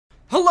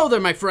Hello there,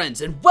 my friends,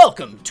 and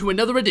welcome to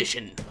another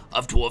edition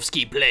of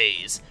Dwarfsky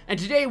Plays. And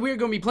today we're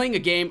going to be playing a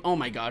game. Oh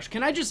my gosh,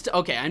 can I just,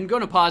 okay, I'm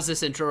going to pause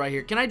this intro right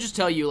here. Can I just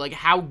tell you, like,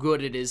 how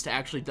good it is to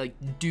actually, like,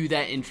 do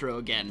that intro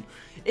again?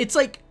 It's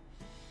like,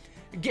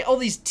 get all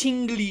these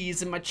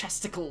tinglies in my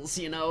chesticles,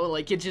 you know?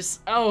 Like, it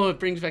just, oh, it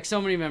brings back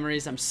so many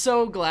memories. I'm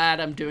so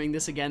glad I'm doing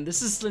this again.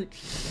 This is like,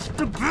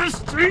 the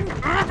best thing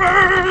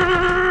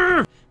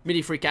ever!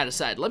 Mini freak out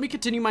aside, let me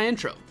continue my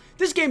intro.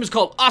 This game is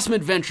called Awesome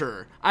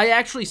Adventurer. I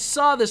actually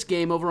saw this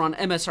game over on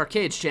MS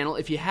Arcade's channel.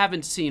 If you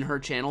haven't seen her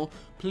channel,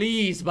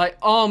 please, by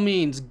all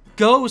means,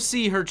 go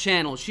see her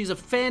channel. She's a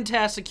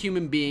fantastic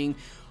human being.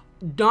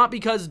 Not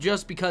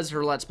just because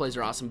her Let's Plays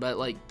are awesome, but,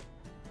 like,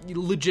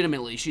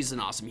 legitimately, she's an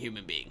awesome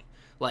human being.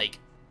 Like,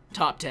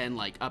 top 10,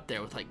 like, up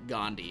there with, like,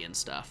 Gandhi and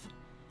stuff.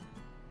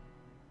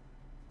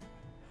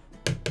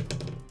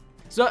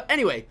 So,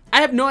 anyway,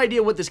 I have no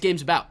idea what this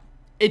game's about.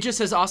 It just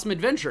says Awesome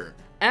Adventurer.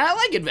 And I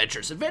like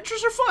adventures.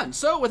 Adventures are fun.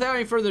 So, without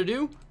any further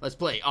ado, let's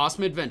play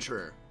Awesome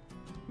Adventurer.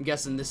 I'm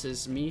guessing this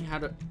is me. How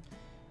to...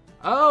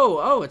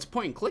 Oh, it's a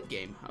point and click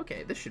game.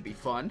 Okay, this should be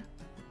fun.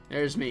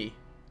 There's me.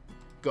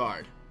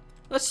 Guard.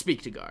 Let's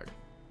speak to Guard.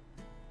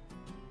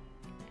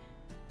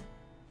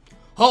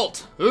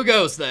 Halt! Who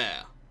goes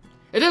there?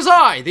 It is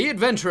I, the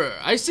adventurer.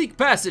 I seek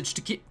passage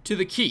to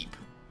the keep.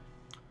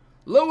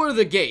 Lower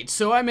the gate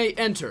so I may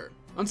enter.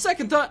 On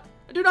second thought,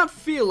 I do not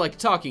feel like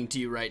talking to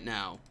you right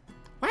now.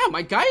 Wow,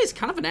 my guy is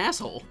kind of an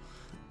asshole.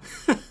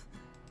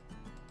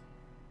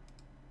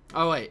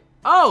 Oh, wait.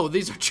 Oh,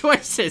 these are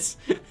choices.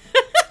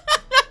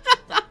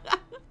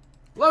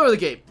 Lower the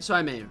gate, so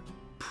I may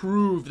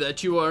prove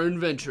that you are an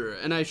adventurer,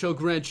 and I shall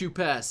grant you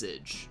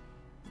passage.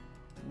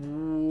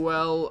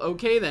 Well,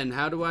 okay then.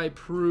 How do I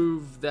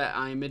prove that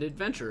I'm an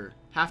adventurer?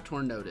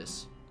 Half-torn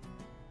notice.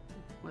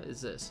 What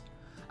is this?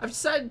 I've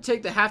decided to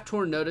take the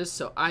half-torn notice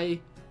so I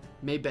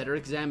may better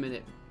examine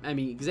it.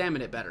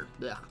 Examine it better.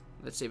 Ugh.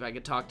 Let's see if I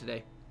can talk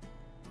today.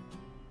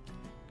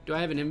 Do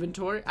I have an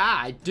inventory?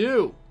 Ah, I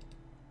do.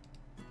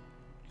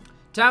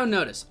 Town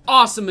notice.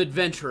 Awesome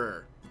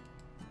Adventurer.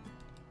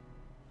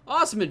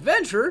 Awesome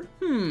Adventurer?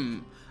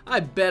 I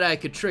bet I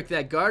could trick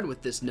that guard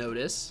with this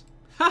notice.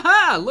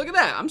 Haha, look at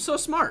that. I'm so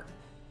smart.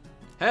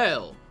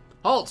 Hail.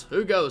 Halt.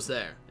 Who goes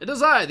there? It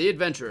is I, the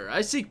adventurer.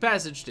 I seek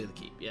passage to the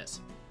keep. Yes.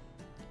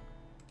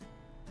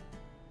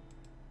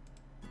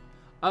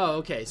 Oh,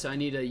 okay. So I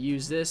need to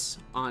use this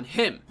on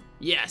him.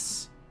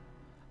 Yes.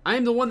 I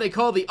am the one they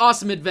call the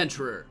Awesome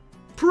Adventurer.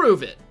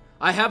 Prove it.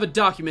 I have a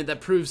document that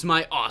proves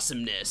my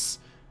awesomeness.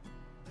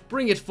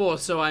 Bring it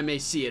forth so I may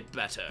see it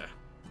better.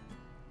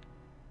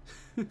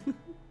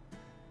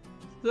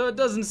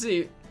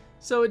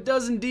 So it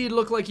does indeed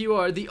look like you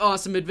are the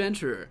Awesome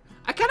Adventurer.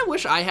 I kind of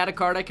wish I had a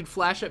card I could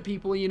flash at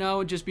people, you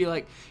know, and just be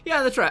like,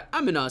 yeah, that's right,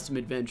 I'm an awesome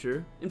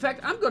adventurer. In fact,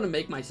 I'm going to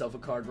make myself a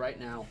card right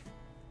now.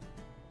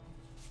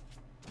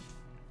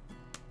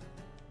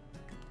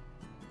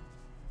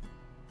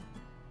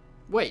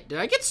 Wait, did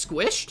I get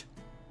squished?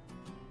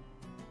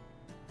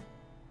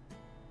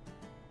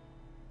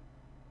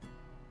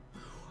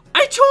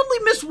 I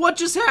totally missed what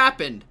just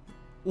happened.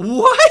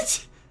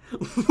 What?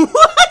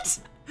 What?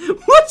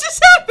 What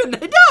just happened?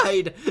 I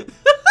died.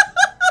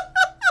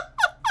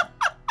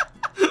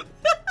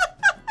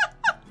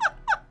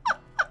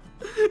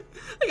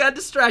 I got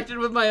distracted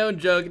with my own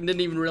joke and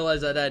didn't even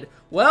realize I died.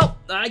 Well,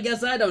 I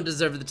guess I don't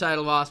deserve the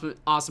title of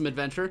Awesome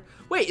Adventurer.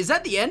 Wait, is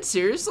that the end?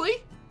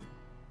 Seriously?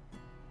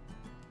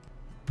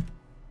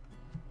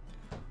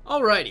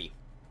 Alrighty.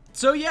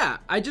 So yeah,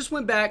 I just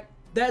went back.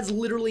 That's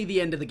literally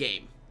the end of the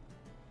game.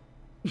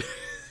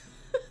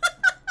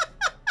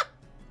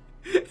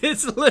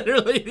 It's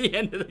literally the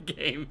end of the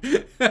game.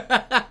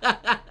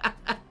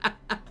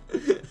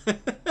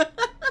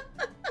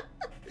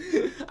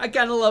 I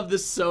kind of love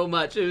this so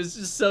much. It was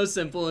just so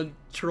simple and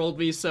trolled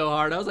me so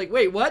hard. I was like,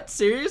 wait, what?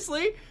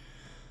 Seriously?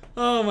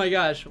 Oh my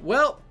gosh.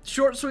 Well,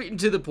 short, sweet, and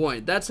to the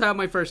point. That's how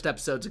my first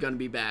episode's gonna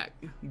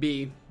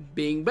be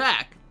being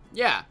back.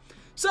 Yeah.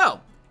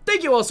 So,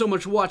 thank you all so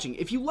much for watching.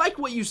 If you liked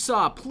what you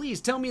saw, please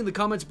tell me in the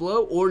comments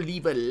below or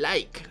leave a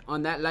like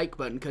on that like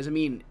button because, I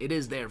mean, it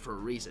is there for a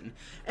reason.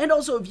 And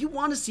also, if you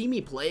want to see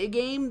me play a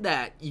game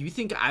that you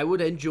think I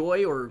would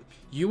enjoy or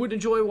you would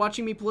enjoy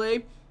watching me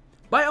play,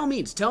 by all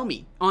means, tell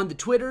me on the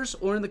Twitters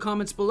or in the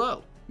comments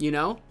below. You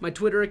know, my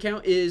Twitter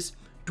account is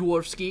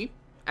Dwarfsky,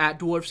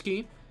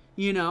 @Dwarfsky.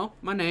 You know,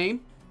 my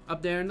name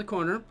up there in the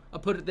corner. I'll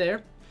put it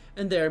there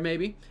and there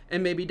maybe,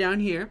 and maybe down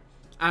here.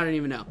 I don't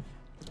even know.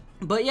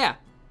 But yeah.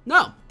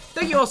 No,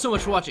 thank you all so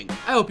much for watching.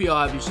 I hope you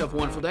all have yourself a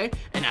wonderful day,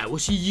 and I will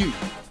see you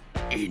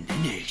in the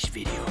next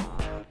video.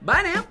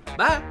 Bye now.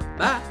 Bye,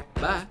 bye,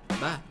 bye,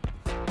 bye.